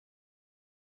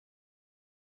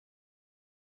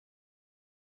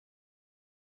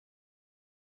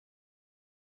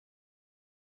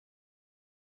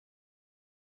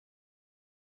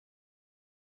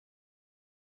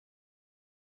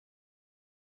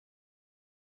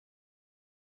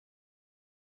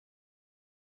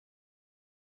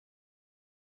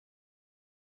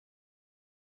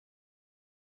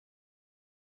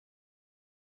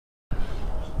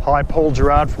Hi, Paul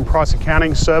Gerrard from Price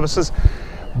Accounting Services.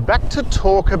 Back to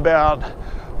talk about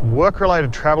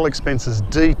work-related travel expenses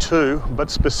D2, but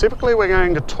specifically we're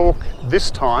going to talk this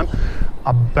time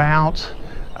about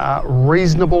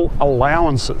reasonable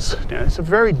allowances. Now, it's a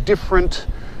very different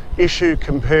issue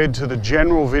compared to the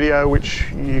general video,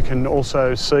 which you can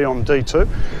also see on D2.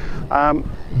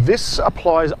 This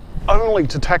applies only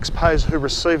to taxpayers who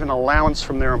receive an allowance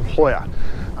from their employer.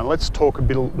 And let's talk a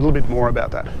little bit more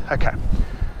about that. Okay.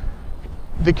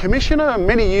 The Commissioner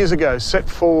many years ago set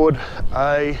forward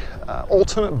a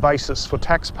alternate basis for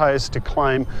taxpayers to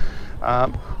claim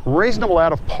reasonable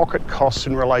out-of-pocket costs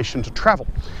in relation to travel.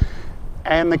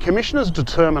 And the Commissioner's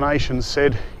determination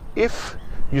said if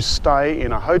you stay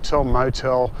in a hotel,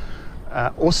 motel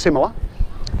or similar,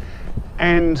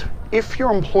 and if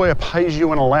your employer pays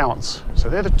you an allowance, so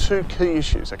they're the two key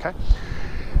issues, okay?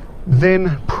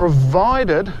 Then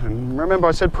provided, and remember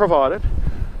I said provided,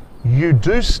 you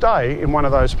do stay in one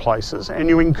of those places and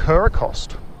you incur a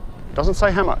cost. It doesn't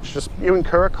say how much, just you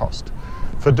incur a cost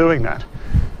for doing that.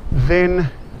 Then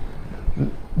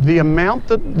the amount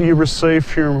that you receive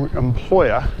from your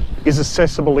employer is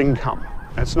assessable income.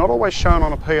 And it's not always shown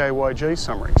on a PAYG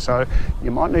summary, so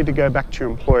you might need to go back to your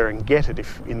employer and get it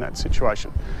if in that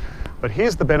situation. But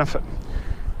here's the benefit.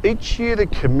 Each year the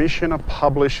Commissioner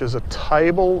publishes a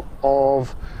table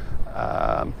of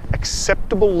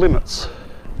acceptable limits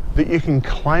that you can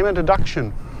claim a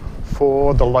deduction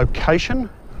for the location,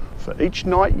 for each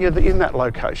night you're in that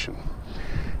location,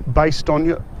 based on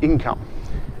your income.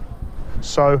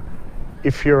 So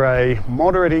if you're a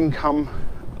moderate income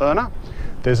earner,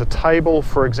 there's a table,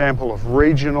 for example, of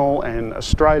regional and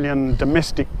Australian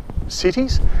domestic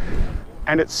cities,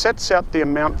 and it sets out the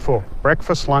amount for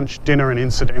breakfast, lunch, dinner and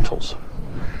incidentals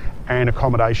and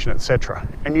accommodation, etc.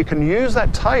 And you can use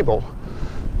that table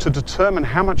to determine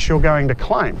how much you're going to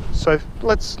claim. So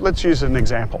let's use an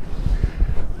example.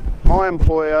 My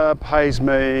employer pays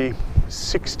me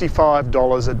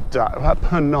 $65 a day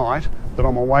per night that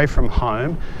I'm away from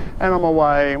home, and I'm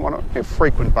away on a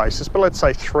frequent basis, but let's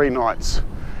say 3 nights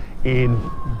in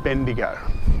Bendigo.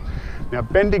 Now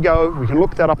Bendigo, we can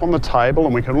look that up on the table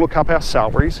and we can look up our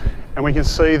salaries and we can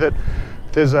see that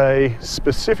there's a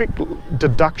specific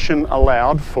deduction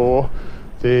allowed for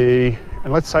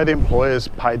and let's say the employer's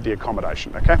paid the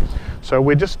accommodation, okay? So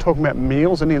we're just talking about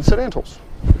meals and incidentals.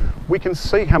 We can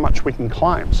see how much we can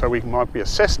claim. So we might be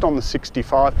assessed on the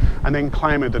 65 and then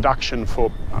claim a deduction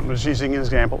for, I'm just using an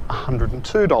example,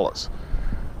 $102.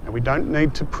 And we don't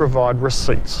need to provide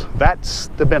receipts. That's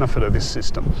the benefit of this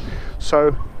system.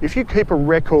 So if you keep a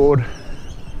record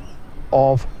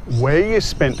of where you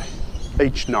spent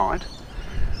each night,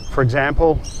 for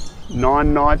example,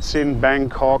 9 nights in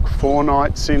Bangkok, 4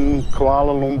 nights in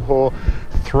Kuala Lumpur,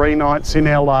 3 nights in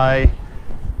LA,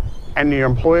 and your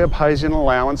employer pays you an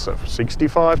allowance of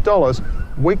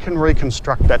 $65, we can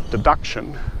reconstruct that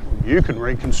deduction. You can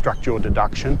reconstruct your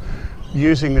deduction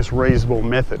using this reasonable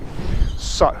method.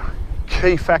 So,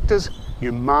 key factors,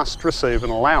 you must receive an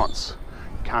allowance.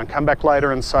 You can't come back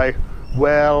later and say,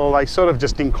 well, they sort of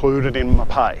just included in my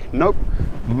pay. Nope,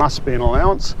 must be an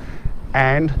allowance,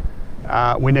 and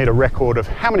we need a record of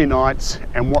how many nights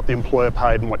and what the employer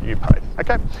paid and what you paid,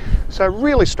 okay? So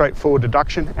really straightforward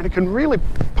deduction, and it can really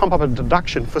pump up a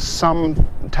deduction for some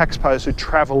taxpayers who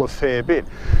travel a fair bit.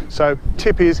 So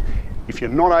tip is, if you're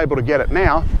not able to get it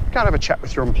now, go and have a chat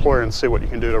with your employer and see what you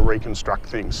can do to reconstruct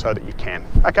things so that you can,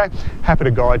 okay? Happy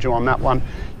to guide you on that one.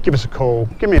 Give us a call,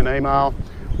 give me an email,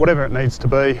 whatever it needs to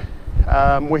be.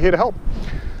 We're here to help.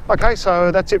 Okay,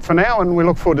 so that's it for now, and we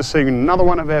look forward to seeing another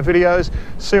one of our videos.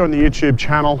 See you on the YouTube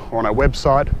channel or on our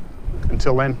website.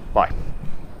 Until then, bye.